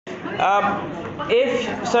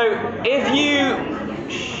If you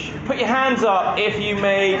put your hands up if you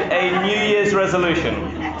made a New Year's resolution.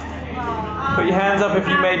 Put your hands up if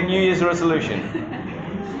you made a New Year's resolution.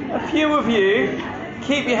 A few of you,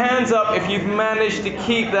 keep your hands up if you've managed to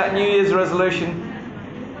keep that New Year's resolution.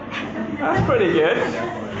 That's pretty good.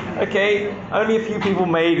 Okay, only a few people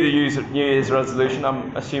made the New Year's resolution.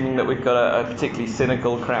 I'm assuming that we've got a particularly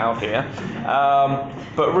cynical crowd here.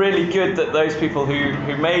 But really good that those people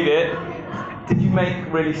who made it, did you make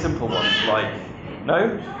really simple ones? Like,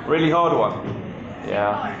 no? Really hard one?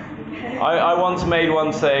 Yeah. I once made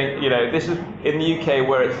one saying, this is in the UK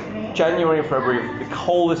where it's January and February, the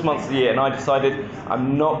coldest months of the year, and I decided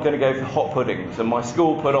I'm not going to go for hot puddings. And my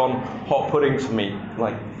school put on hot puddings for me,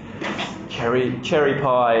 like cherry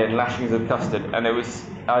pie and lashings of custard, and it was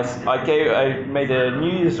I made a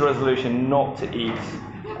New Year's resolution not to eat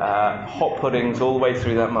hot puddings all the way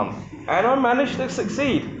through that month, and I managed to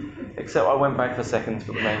succeed. Except I went back for seconds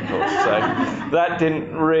for the main course, so that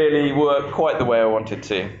didn't really work quite the way I wanted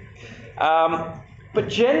to. But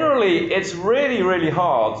generally, it's really, really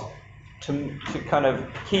hard to kind of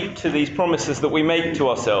keep to these promises that we make to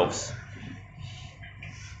ourselves.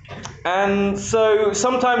 And so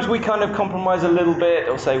sometimes we kind of compromise a little bit,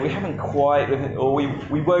 or say we haven't quite, or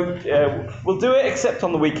we won't, we'll do it except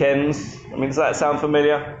on the weekends. I mean, does that sound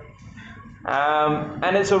familiar?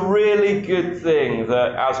 And it's a really good thing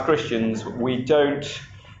that as Christians we don't,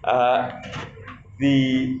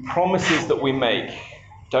 the promises that we make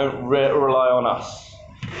don't rely on us.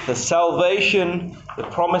 The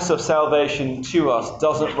promise of salvation to us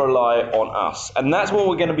doesn't rely on us. And that's what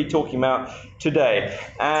we're going to be talking about today.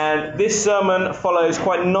 And this sermon follows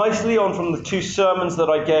quite nicely on from the two sermons that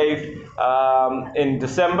I gave in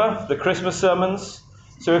December, the Christmas sermons.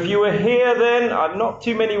 So if you were here then, not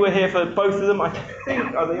too many were here for both of them. I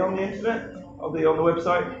think, are they on the internet? Are they on the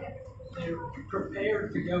website? They're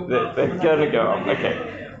prepared to go. They're going to go on,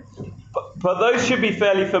 okay. But those should be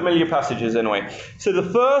fairly familiar passages anyway. So the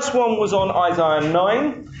first one was on Isaiah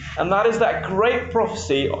 9, and that is that great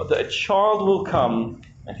prophecy that a child will come,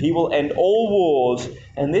 and he will end all wars,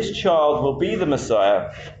 and this child will be the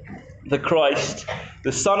Messiah, the Christ,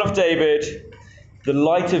 the Son of David, the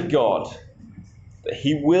light of God. That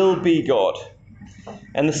he will be God.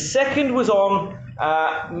 And the second was on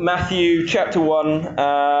Matthew chapter 1,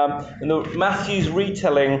 and Matthew's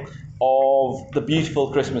retelling of the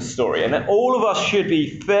beautiful Christmas story. And all of us should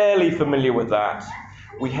be fairly familiar with that.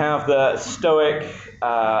 We have the stoic,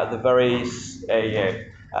 the very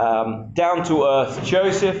down-to-earth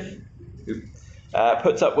Joseph, who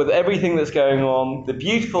puts up with everything that's going on. The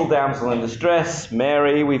beautiful damsel in distress,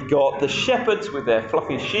 Mary. We've got the shepherds with their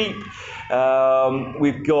fluffy sheep.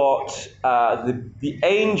 We've got the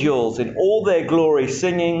angels in all their glory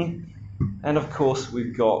singing. And of course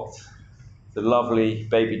we've got the lovely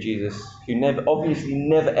baby Jesus, who obviously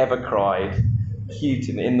never ever cried, cute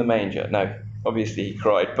in the manger. No, obviously he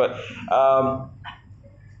cried. But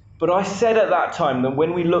I said at that time that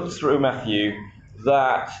when we looked through Matthew,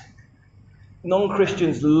 that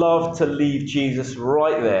non-Christians love to leave Jesus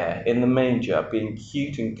right there in the manger, being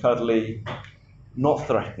cute and cuddly, not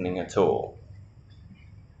threatening at all.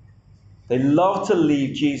 They love to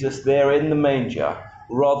leave Jesus there in the manger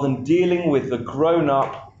rather than dealing with the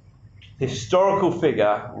grown-up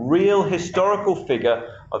real historical figure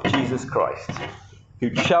of Jesus Christ,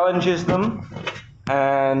 who challenges them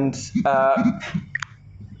and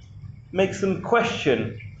makes them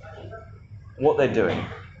question what they're doing.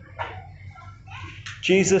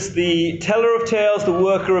 Jesus, the teller of tales, the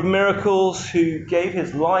worker of miracles, who gave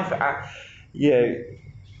his life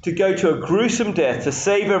to go to a gruesome death to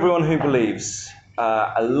save everyone who believes,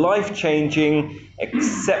 a life-changing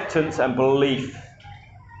acceptance and belief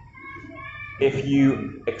if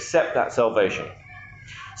you accept that salvation.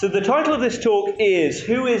 So the title of this talk is,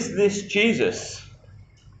 Who is this Jesus?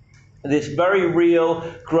 This very real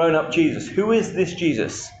grown-up Jesus. Who is this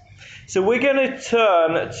Jesus? So we're going to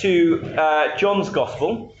turn to John's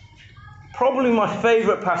Gospel, probably my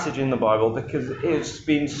favourite passage in the Bible because it's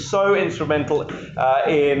been so instrumental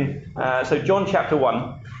so John chapter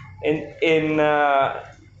 1 in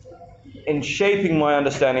shaping my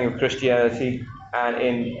understanding of Christianity and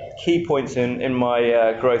in key points in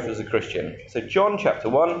my growth as a Christian. So John chapter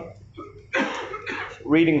 1,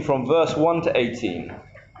 reading from verse 1 to 18.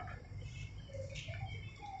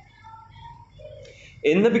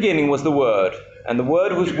 In the beginning was the Word, and the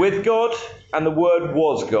Word was with God, and the Word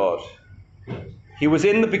was God. He was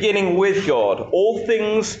in the beginning with God. All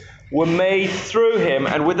things were made through him,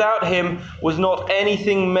 and without him was not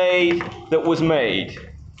anything made that was made.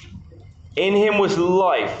 In him was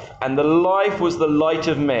life, and the life was the light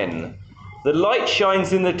of men. The light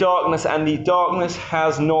shines in the darkness, and the darkness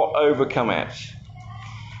has not overcome it.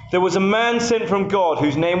 There was a man sent from God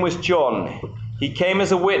whose name was John. He came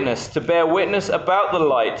as a witness to bear witness about the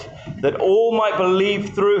light, that all might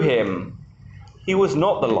believe through him. He was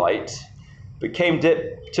not the light, but came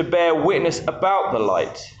to bear witness about the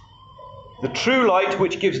light. The true light,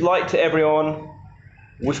 which gives light to everyone,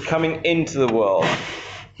 was coming into the world.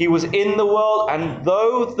 He was in the world, and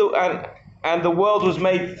the world was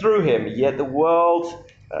made through him. Yet the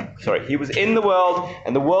world, he was in the world,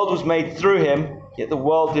 and the world was made through him. Yet the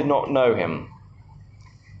world did not know him.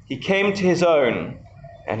 He came to his own,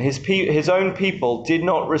 and his own people did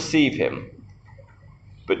not receive him.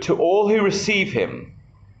 But to all who receive him,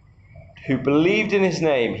 who believed in his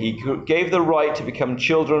name, he gave the right to become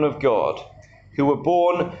children of God, who were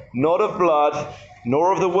born not of blood,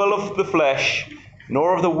 nor of the will of the flesh,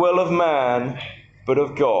 nor of the will of man, but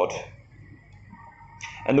of God.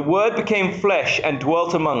 And the Word became flesh and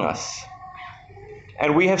dwelt among us.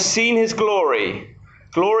 And we have seen his glory,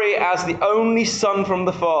 glory as the only Son from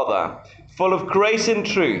the Father, full of grace and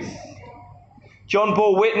truth. John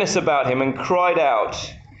bore witness about him and cried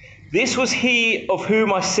out, "This was he of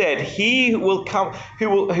whom I said, he who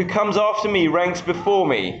comes after me ranks before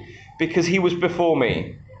me, because he was before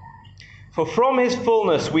me. For from his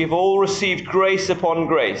fullness we have all received grace upon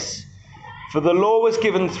grace. For the law was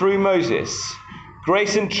given through Moses.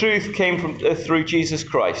 Grace and truth came through Jesus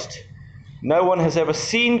Christ. No one has ever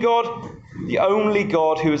seen God, the only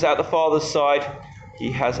God who is at the Father's side.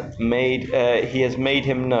 He has made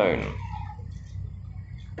him known."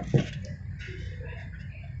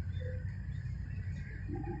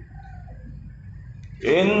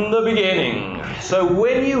 In the beginning. So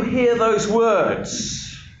when you hear those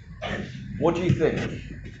words, what do you think?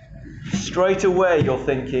 Straight away you're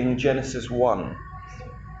thinking Genesis 1.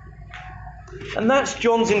 And that's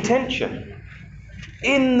John's intention.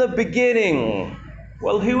 In the beginning.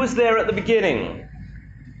 Well, who was there at the beginning?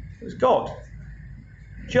 It was God.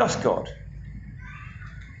 Just God.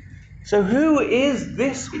 So who is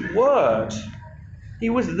this Word? He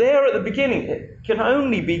was there at the beginning. It can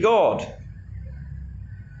only be God.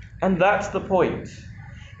 And that's the point.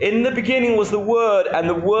 In the beginning was the Word, and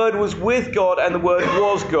the Word was with God, and the Word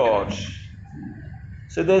was God.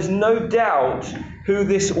 So there's no doubt who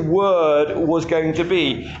this Word was going to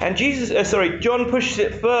be. And John pushes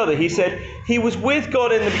it further. He said, he was with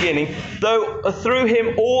God in the beginning, though through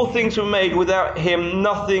him all things were made. Without him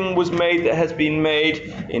nothing was made that has been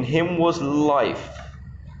made. In him was life.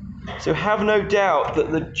 So have no doubt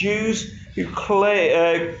that the Jews who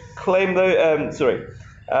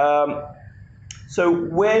so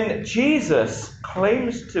when Jesus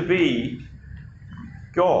claims to be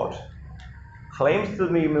God, claims to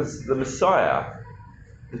be the Messiah,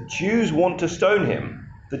 the Jews want to stone him.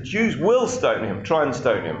 The Jews will stone him, try and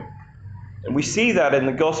stone him. And we see that in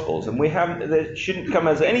the Gospels, and that shouldn't come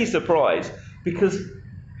as any surprise, because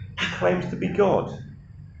he claims to be God.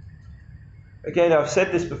 Again, I've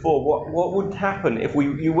said this before, what would happen if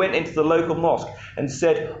you went into the local mosque and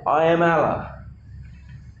said, "I am Allah"?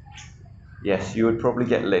 Yes, you would probably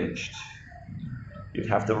get lynched. You'd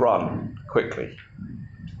have to run quickly.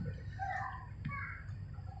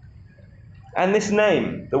 And this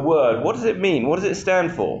name, the Word, what does it mean? What does it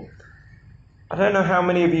stand for? I don't know how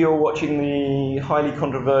many of you are watching the highly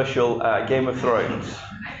controversial Game of Thrones.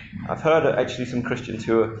 I've heard actually some Christians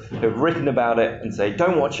who have written about it and say,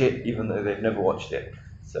 don't watch it, even though they've never watched it.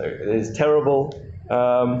 So it is terrible.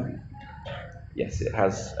 Yes, it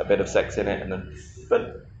has a bit of sex in it,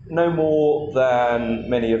 but no more than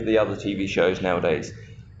many of the other TV shows nowadays.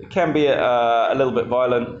 It can be a little bit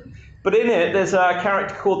violent. But in it, there's a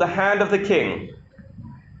character called the Hand of the King.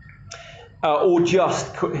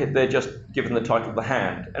 They're just given the title the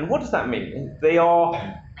Hand. And what does that mean? They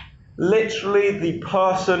are literally the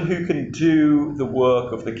person who can do the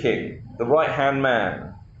work of the king, the right-hand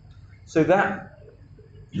man. So that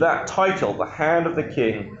title, the Hand of the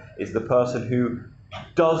King, is the person who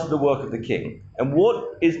does the work of the king. And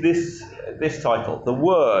what is this title? The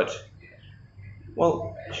Word.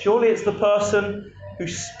 Well, surely it's the person who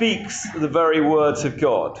speaks the very words of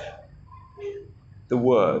God. The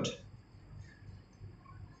Word.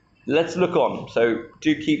 Let's look on. So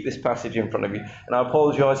do keep this passage in front of you. And I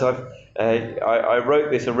apologise. I wrote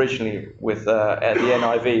this originally with the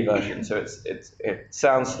NIV version, so it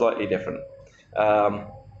sounds slightly different.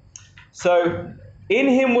 So in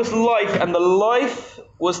him was life, and the life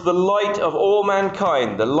was the light of all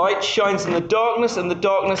mankind. The light shines in the darkness, and the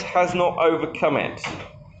darkness has not overcome it.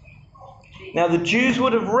 Now the Jews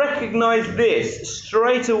would have recognized this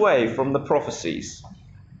straight away from the prophecies.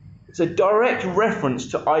 It's a direct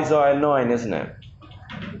reference to Isaiah 9, isn't it?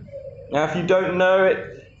 Now if you don't know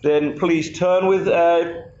it, then please turn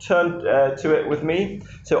to it with me.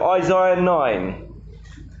 So Isaiah 9.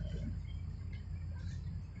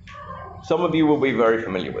 Some of you will be very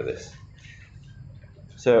familiar with this.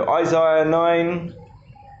 So Isaiah 9,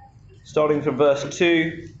 starting from verse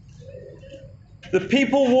 2. The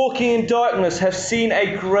people walking in darkness have seen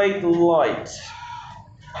a great light.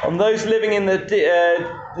 On those living in the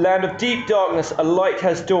land of deep darkness, a light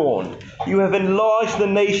has dawned. You have enlarged the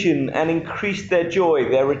nation and increased their joy.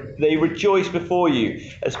 They rejoice before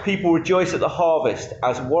you, as people rejoice at the harvest,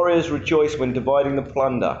 as warriors rejoice when dividing the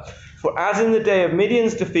plunder. For as in the day of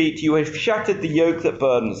Midian's defeat, you have shattered the yoke that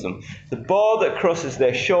burdens them, the bar that crosses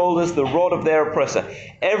their shoulders, the rod of their oppressor.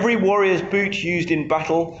 Every warrior's boot used in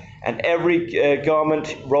battle, and every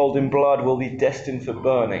garment rolled in blood will be destined for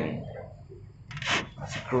burning.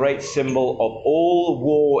 That's a great symbol of all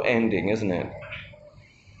war ending, isn't it?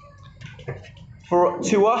 For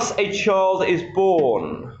to us a child is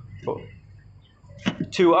born.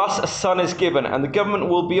 To us a son is given, and the government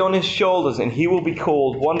will be on his shoulders, and he will be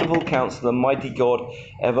called Wonderful Counselor, Mighty God,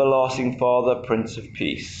 Everlasting Father, Prince of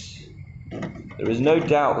Peace. There is no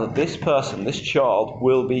doubt that this person, this child,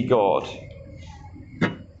 will be God.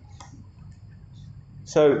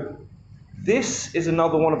 So, this is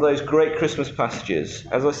another one of those great Christmas passages.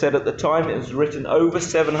 As I said at the time, it was written over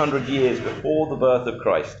 700 years before the birth of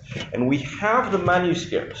Christ. And we have the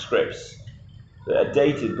manuscripts that are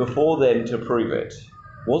dated before then to prove it.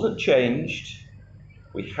 Wasn't changed.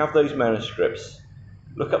 We have those manuscripts.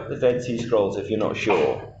 Look up the Dead Sea Scrolls if you're not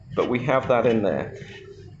sure. But we have that in there.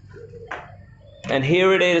 And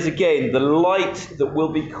here it is again, the light that will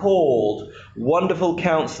be called Wonderful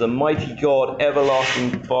Counselor, Mighty God,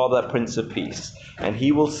 Everlasting Father, Prince of Peace. And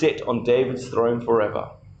he will sit on David's throne forever.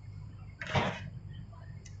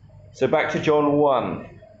 So back to John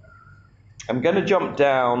 1. I'm going to jump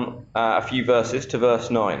down a few verses to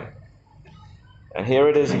verse 9. And here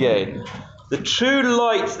it is again. The true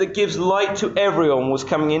light that gives light to everyone was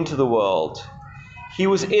coming into the world. He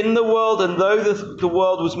was in the world, and though the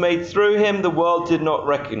world was made through him, the world did not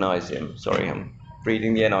recognize him. Sorry, I'm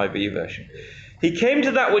reading the NIV version. He came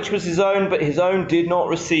to that which was his own, but his own did not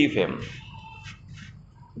receive him.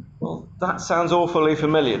 Well, that sounds awfully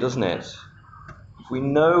familiar, doesn't it? If we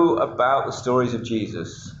know about the stories of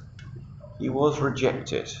Jesus, he was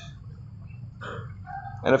rejected.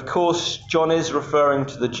 And of course, John is referring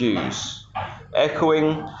to the Jews,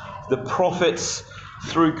 echoing the prophets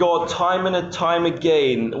through God time and time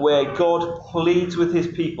again, where God pleads with his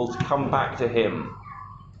people to come back to him.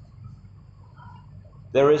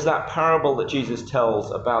 There is that parable that Jesus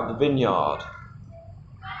tells about the vineyard.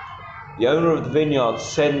 The owner of the vineyard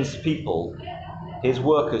sends people, his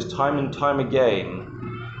workers, time and time again,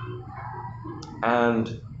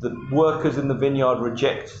 and the workers in the vineyard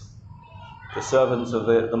reject the servants of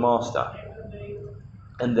the master.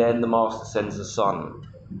 And then the master sends a son.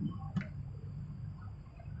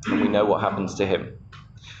 And we know what happens to him.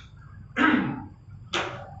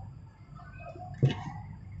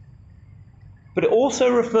 But it also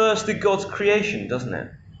refers to God's creation, doesn't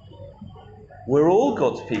it? We're all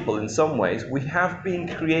God's people in some ways. We have been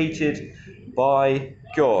created by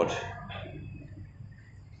God.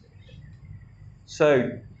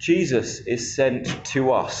 So Jesus is sent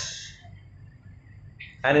to us.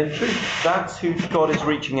 And in truth, that's who God is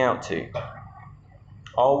reaching out to.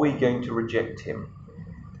 Are we going to reject him?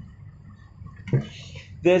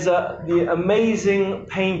 There's the amazing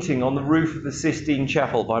painting on the roof of the Sistine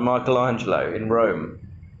Chapel by Michelangelo in Rome.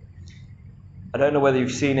 I don't know whether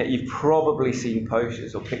you've seen it. You've probably seen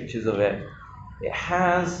posters or pictures of it.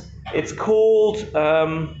 It's called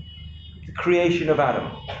The Creation of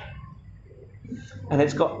Adam. And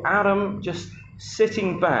it's got Adam just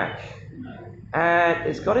sitting back. And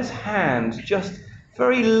it's got his hand just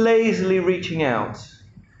very lazily reaching out.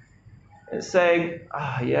 It's saying,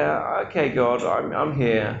 yeah, okay, God, I'm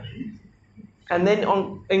here. And then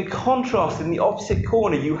in contrast, in the opposite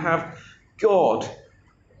corner, you have God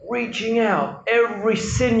reaching out, every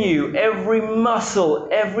sinew, every muscle,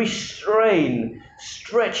 every strain,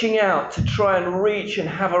 stretching out to try and reach and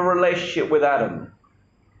have a relationship with Adam.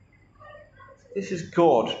 This is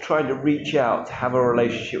God trying to reach out to have a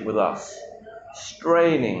relationship with us,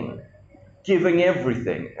 straining, giving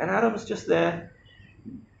everything. And Adam's just there.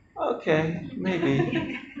 Okay,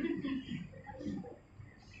 maybe.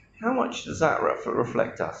 How much does that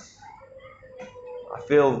reflect us? I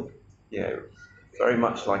feel, very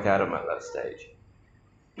much like Adam at that stage.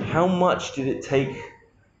 How much did it take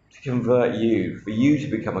to convert you, for you to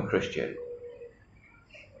become a Christian.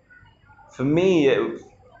 For me,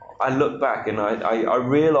 I look back and I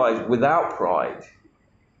realize without pride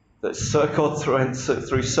that God went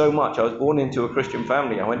through so much. I was born into a Christian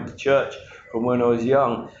family. I went to church from when I was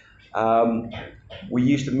young. We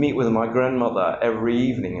used to meet with my grandmother every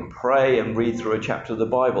evening and pray and read through a chapter of the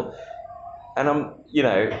Bible. And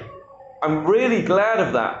I'm really glad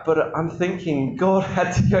of that, but I'm thinking God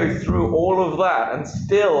had to go through all of that, and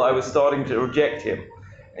still I was starting to reject him.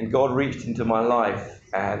 And God reached into my life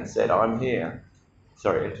and said, I'm here.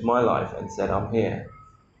 Into my life and said, I'm here.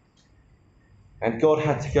 And God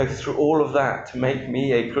had to go through all of that to make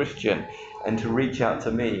me a Christian and to reach out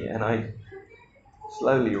to me, and I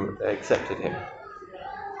slowly accepted him.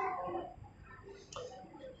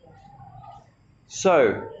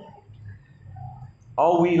 So,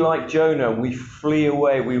 are we like Jonah? We flee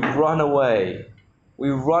away, we run away. We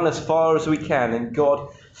run as far as we can, and God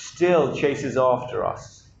still chases after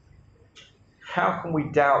us. How can we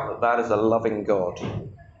doubt that that is a loving God?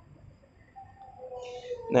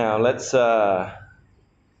 Now, let's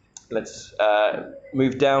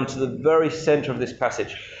move down to the very center of this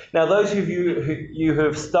passage. Now, those of you who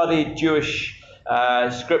have studied Jewish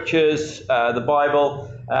scriptures, the Bible,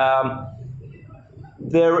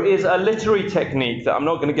 there is a literary technique that I'm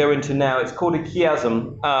not going to go into now. It's called a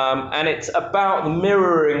chiasm, and it's about the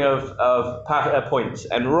mirroring of points.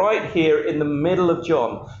 And right here in the middle of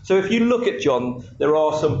John. So if you look at John, there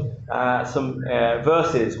are some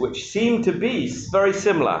verses which seem to be very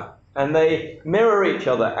similar, and they mirror each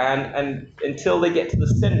other, and until they get to the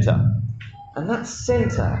center. And that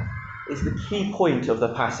center is the key point of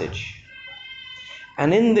the passage.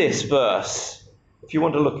 And in this verse, if you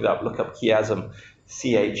want to look up chiasm.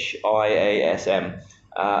 Chiasm.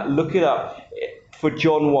 Look it up for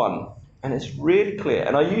John 1, and it's really clear.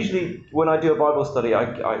 And I usually, when I do a Bible study,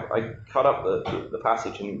 I cut up the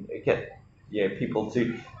passage and get people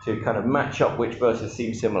to kind of match up which verses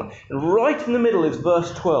seem similar. And right in the middle is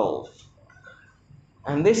verse 12.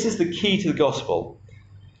 And this is the key to the gospel.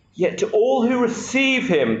 Yet to all who receive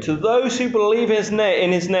him, to those who believe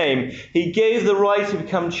in his name, he gave the right to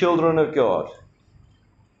become children of God.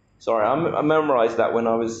 Sorry, I memorized that when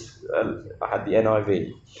I had the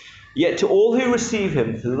NIV. Yet to all who receive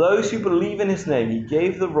him, to those who believe in his name, he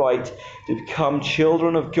gave the right to become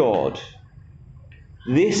children of God.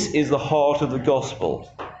 This is the heart of the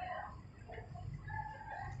gospel.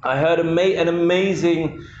 I heard an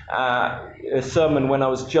amazing sermon when I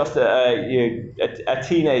was just a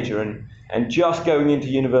teenager and just going into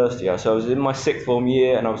university. So I was in my sixth form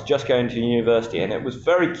year and I was just going to university, and it was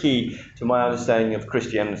very key to my understanding of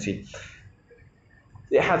Christianity.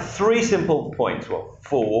 It had 3 simple points,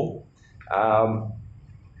 4,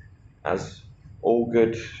 as all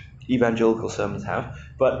good evangelical sermons have.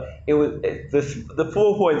 But the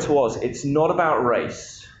 4 points was: it's not about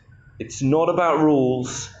race, it's not about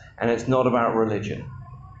rules, and it's not about religion.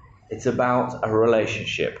 It's about a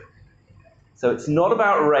relationship. So it's not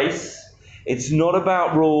about race, it's not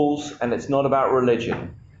about rules, and it's not about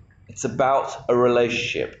religion. It's about a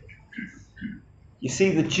relationship. You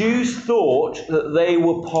see, the Jews thought that they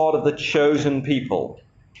were part of the chosen people.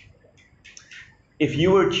 If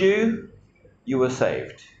you were a Jew, you were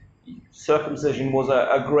saved. Circumcision was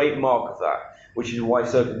a great mark of that, which is why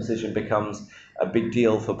circumcision becomes a big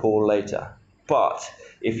deal for Paul later. But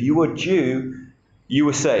if you were Jew, you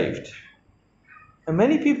were saved. And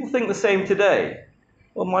many people think the same today.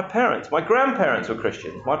 Well, my grandparents were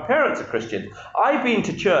Christians. My parents are Christians. I've been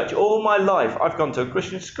to church all my life. I've gone to a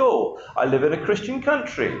Christian school. I live in a Christian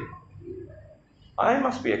country. I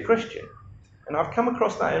must be a Christian. And I've come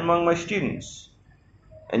across that among my students.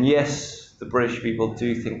 And yes, the British people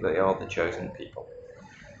do think they are the chosen people.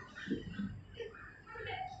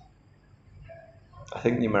 I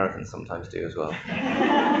think the Americans sometimes do as well.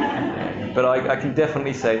 But I can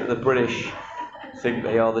definitely say that the British think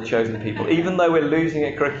they are the chosen people. Even though we're losing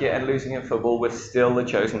at cricket and losing at football, we're still the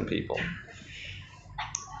chosen people.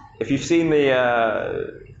 If you've seen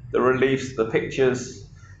the reliefs, the pictures,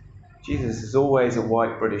 Jesus is always a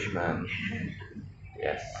white British man.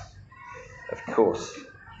 Yes, of course.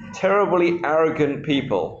 Terribly arrogant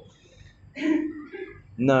people.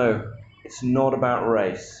 No, it's not about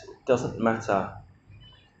race. It doesn't matter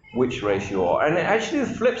which race you are. And actually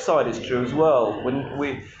the flip side is true as well. When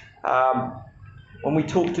we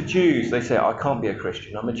talk to Jews, they say, I can't be a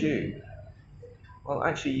Christian, I'm a Jew. Well,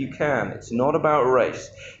 actually you can. It's not about race.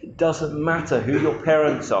 It doesn't matter who your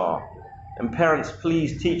parents are. And parents,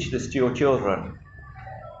 please teach this to your children.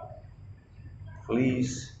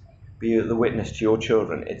 Please be the witness to your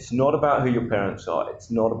children. It's not about who your parents are.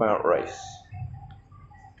 It's not about race.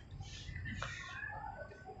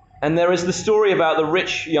 And there is the story about the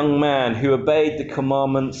rich young man who obeyed the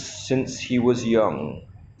commandments since he was young.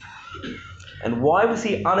 And why was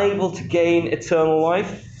he unable to gain eternal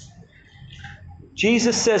life?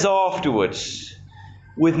 Jesus says afterwards,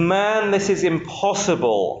 with man this is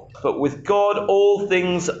impossible, but with God all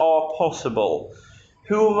things are possible.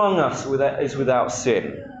 Who among us is without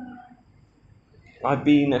sin? I've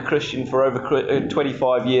been a Christian for over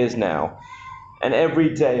 25 years now, and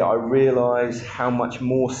every day I realise how much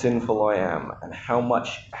more sinful I am, and how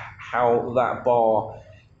that bar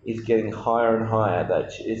is getting higher and higher,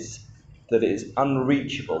 that it is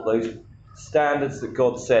unreachable. Those standards that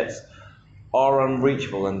God sets are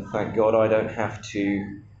unreachable, and thank God I don't have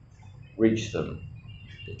to reach them,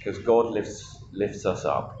 because God lifts us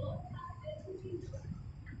up.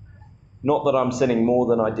 Not that I'm sinning more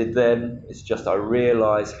than I did then, it's just I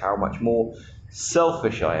realise how much more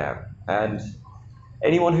selfish I am. And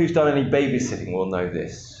anyone who's done any babysitting will know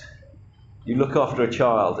this. You look after a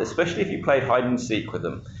child, especially if you played hide and seek with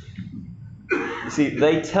them. You see,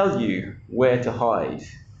 they tell you where to hide.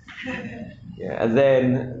 Yeah, and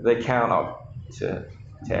then they count up to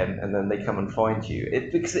 10, and then they come and find you.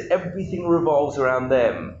 Because everything revolves around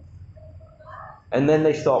them. And then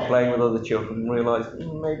they start playing with other children and realise,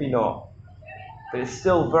 maybe not. But it's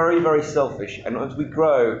still very, very selfish. And as we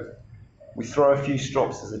grow, we throw a few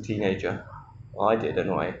strops as a teenager. Well, I did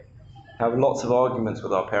anyway. Have lots of arguments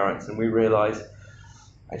with our parents, and we realise,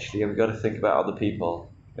 actually, we've got to think about other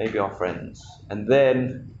people, maybe our friends. And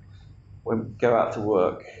then when we go out to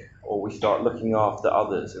work, or we start looking after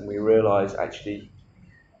others, and we realise, actually,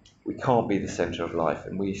 we can't be the centre of life,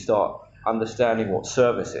 and we start understanding what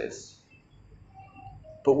service is.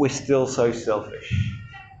 But we're still so selfish.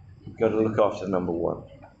 We've got to look after number one.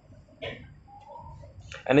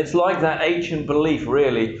 And it's like that ancient belief,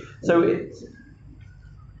 really. So it's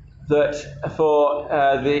that for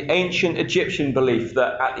the ancient Egyptian belief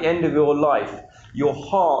that at the end of your life, your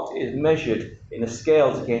heart is measured in a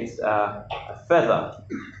scales against a feather.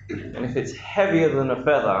 And if it's heavier than a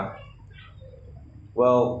feather,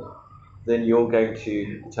 well, then you're going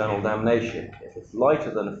to eternal damnation. If it's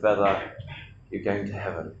lighter than a feather, you're going to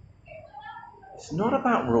heaven. It's not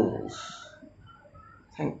about rules.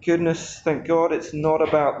 Thank goodness, thank God, it's not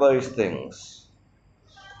about those things.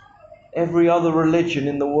 Every other religion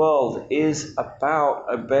in the world is about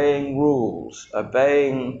obeying rules,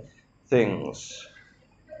 obeying things.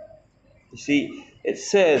 You see, it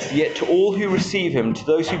says, yet to all who receive him, to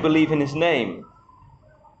those who believe in his name.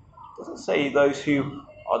 It doesn't say those who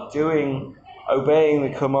are obeying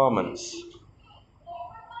the commandments.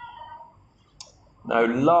 No,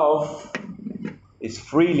 love is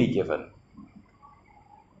freely given.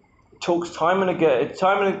 It talks time and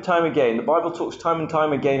time again. The Bible talks time and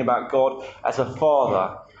time again about God as a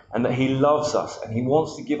father, and that he loves us and he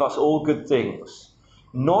wants to give us all good things.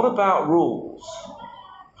 Not about rules.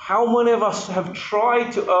 How many of us have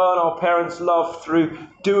tried to earn our parents' love through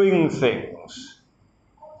doing things?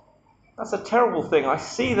 That's a terrible thing. I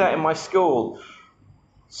see that in my school.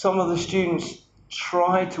 Some of the students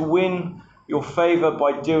try to win your favour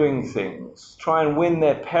by doing things. Try and win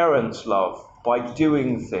their parents' love by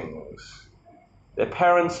doing things. Their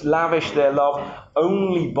parents lavish their love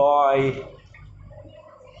only by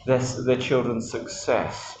their children's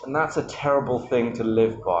success. And that's a terrible thing to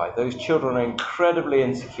live by. Those children are incredibly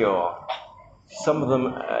insecure. Some of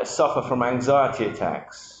them suffer from anxiety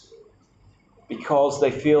attacks because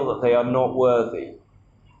they feel that they are not worthy.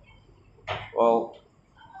 Well,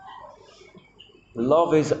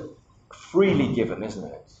 love is freely given, isn't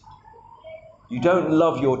it? You don't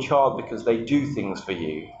love your child because they do things for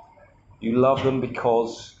you. You love them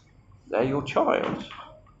because they're your child.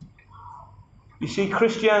 You see,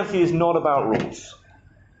 Christianity is not about rules.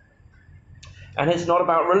 And it's not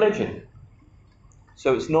about religion.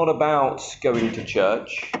 So it's not about going to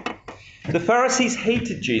church. The Pharisees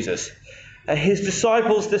hated Jesus. His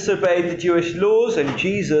disciples disobeyed the Jewish laws, and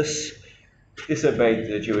Jesus disobeyed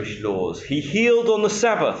the Jewish laws. He healed on the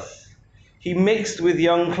Sabbath. He mixed with the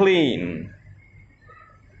unclean.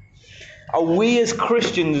 Are we as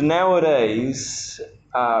Christians nowadays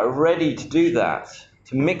ready to do that?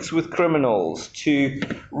 To mix with criminals? To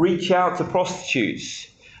reach out to prostitutes?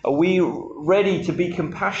 Are we ready to be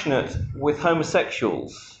compassionate with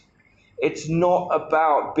homosexuals? It's not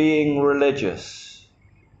about being religious.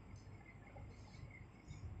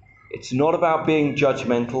 It's not about being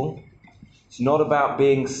judgmental. It's not about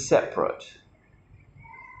being separate.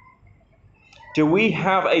 Do we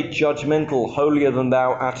have a judgmental,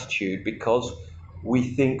 holier-than-thou attitude because we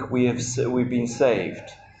think we've been saved?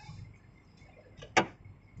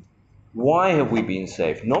 Why have we been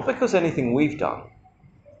saved? Not because anything we've done.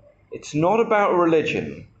 It's not about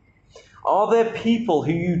religion. Are there people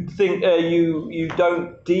who you think you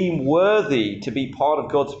don't deem worthy to be part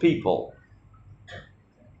of God's people?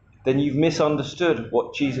 Then you've misunderstood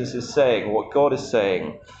what Jesus is saying, what God is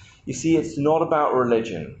saying. You see, it's not about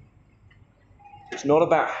religion. It's not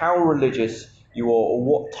about how religious you are or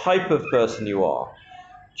what type of person you are.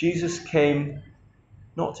 Jesus came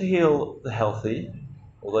not to heal the healthy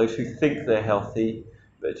or those who think they're healthy,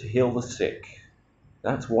 but to heal the sick.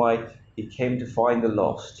 That's why he came to find the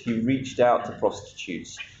lost. He reached out to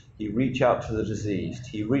prostitutes. He reached out to the diseased.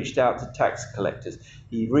 He reached out to tax collectors.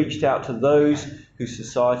 He reached out to those who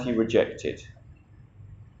society rejected.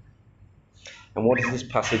 And what does this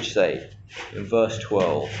passage say? In verse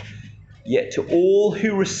 12, "Yet to all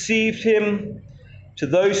who received him, to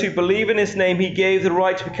those who believe in his name, he gave the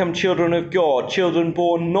right to become children of God, children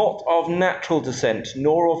born not of natural descent,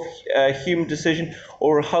 nor of human decision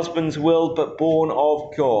or a husband's will, but born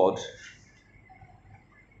of God."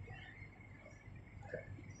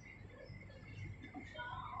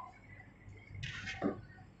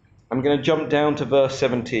 I'm going to jump down to verse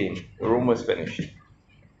 17. We're almost finished.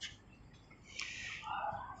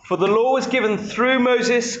 "For the law was given through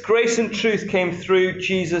Moses, grace and truth came through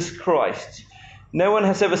Jesus Christ. No one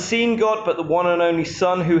has ever seen God but the one and only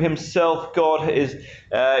Son, who is himself God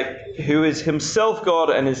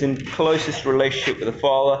and is in closest relationship with the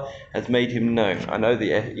Father, has made him known." I know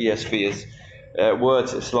the ESV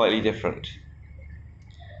words are slightly different.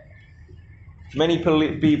 Many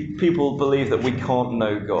people believe that we can't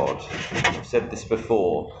know God. I've said this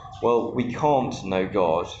before. Well, we can't know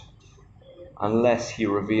God unless he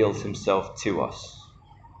reveals himself to us.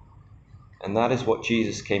 And that is what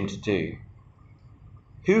Jesus came to do.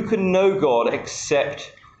 Who can know God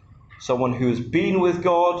except someone who has been with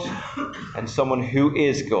God and someone who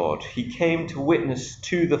is God? He came to witness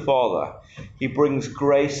to the Father. He brings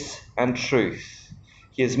grace and truth.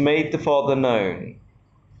 He has made the Father known.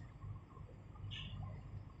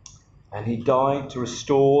 And he died to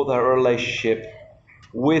restore that relationship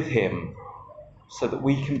with him so that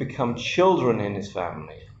we can become children in his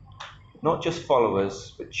family. Not just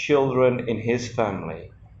followers, but children in his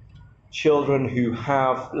family. Children who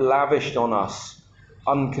have lavished on us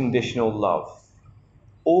unconditional love.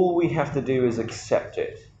 All we have to do is accept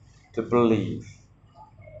it, to believe.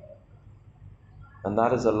 And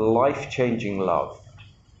that is a life-changing love,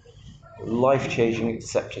 life-changing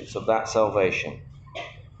acceptance of that salvation.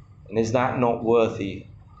 And is that not worthy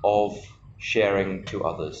of sharing to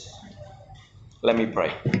others? Let me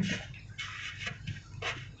pray.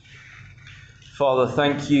 Father,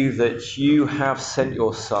 thank you that you have sent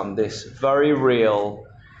your Son, this very real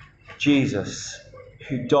Jesus,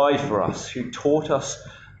 who died for us, who taught us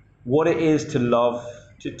what it is to love,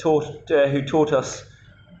 who taught us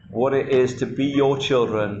what it is to be your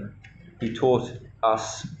children, who taught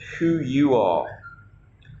us who you are.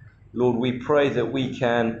 Lord, we pray that we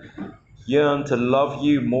can yearn to love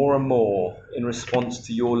you more and more in response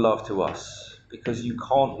to your love to us, because you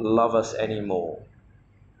can't love us anymore.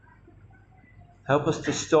 Help us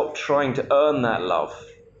to stop trying to earn that love,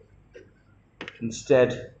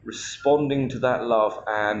 instead responding to that love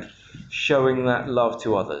and showing that love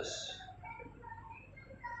to others.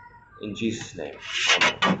 In Jesus' name,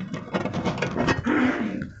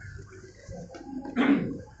 amen.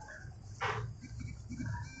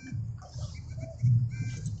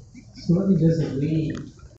 So let me just read